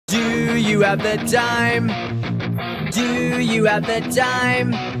you have the time? Do you have the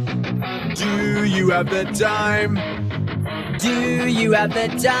time? Do you have the time? Do you have the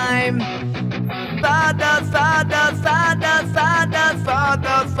time? Father, Father, Father, Father,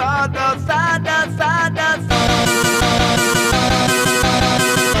 Father, Father, Father, Father.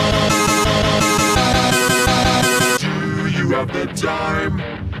 Do you have the time?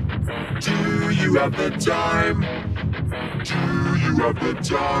 Do you have the time? Do you have the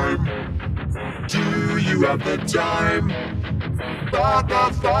time? Do you have the time?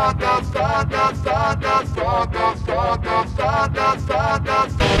 Father, Father, Father, Father, Father, Father, Father, Father.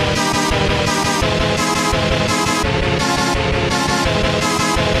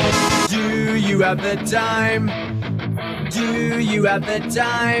 Do you have the time? Do you have the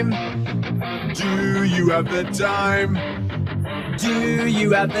time? Do you have the time? Do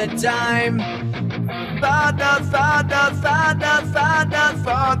you have the time? Father, Father, Father, Father,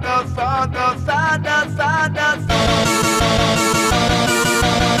 Father, Father, Father, Father.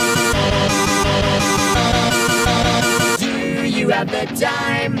 Do you have the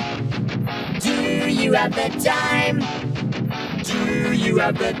time? Do you have the time? Do you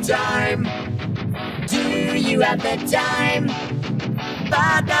have the time? Do you have the time?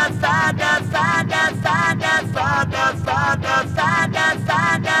 Father, Father, Father, Father, Father, Father, Father,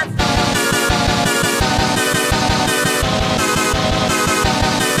 Father.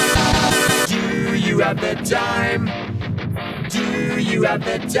 Do you have the time? Do you have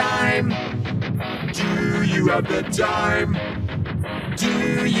the time? Do you have the time?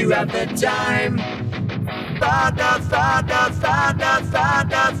 Do you have the time? Father, Father, Father,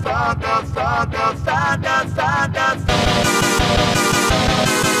 Father, Father, Father, Father, Father.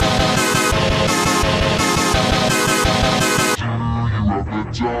 Do you have the time? Do you have the time? Do you have the time? Do you have the time?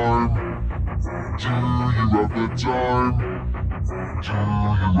 Father, Father, Father, Father, Father, Father, Father, Father. Do you have the time? Do you have the time? Do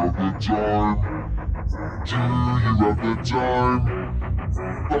you have the time? Do you have the time?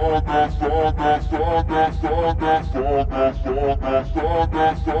 Father, Father, Father, Father, Father,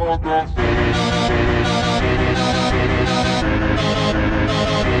 Father, Father, Father.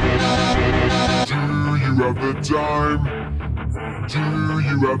 Do you have the time? Do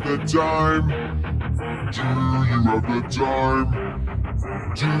you have the time? Do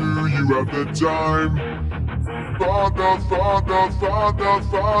you have the time? Do you have the time?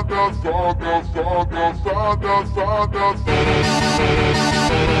 Father, Father,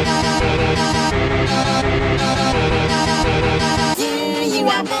 Father, Father, Father, Father, Father, Father. Do you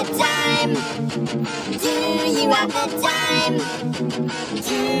have the time? Do you have the time?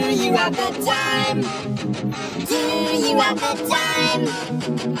 Do you have the time? Do you have the time?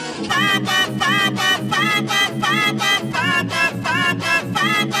 Father, Father, Father, Father, Father, Father,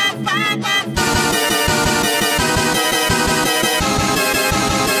 Father, Father.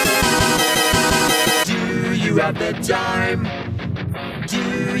 Do you have the time? Do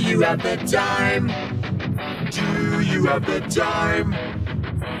you have the time? Do you have the time?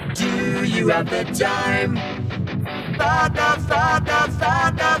 Do you have the time? Father, Father,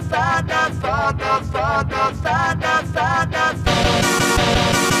 Father, Father, Father, Father, Father, Father.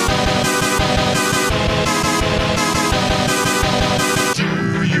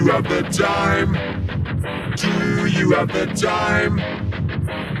 Do you have the time? Do you have the time?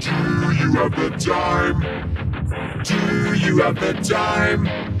 Do you have the time? Do you have the time?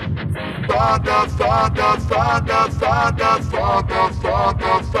 Father, Father, Father, Father, Father,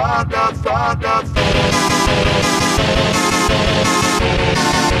 Father, Father, Father.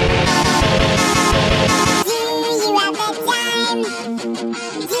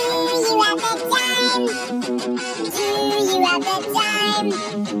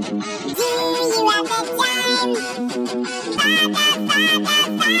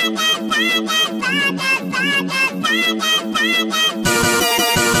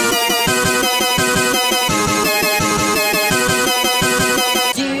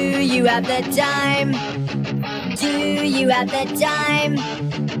 Do you have the time? Do you have the time?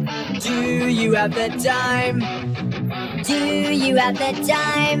 Do you have the time? Do you have the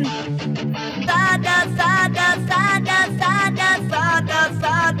time? Father, Father, Father, Father, Father,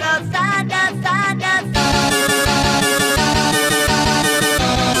 Father, Father, Father.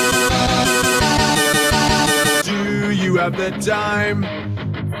 Do you have the time?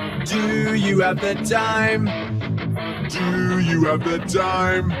 Do you have the time? Do you have the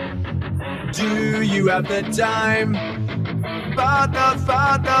time? Do you have the time? Father,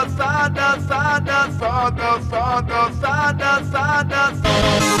 Father, Father, Father, Father, Father, Father, Father,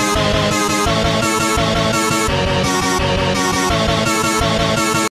 Father.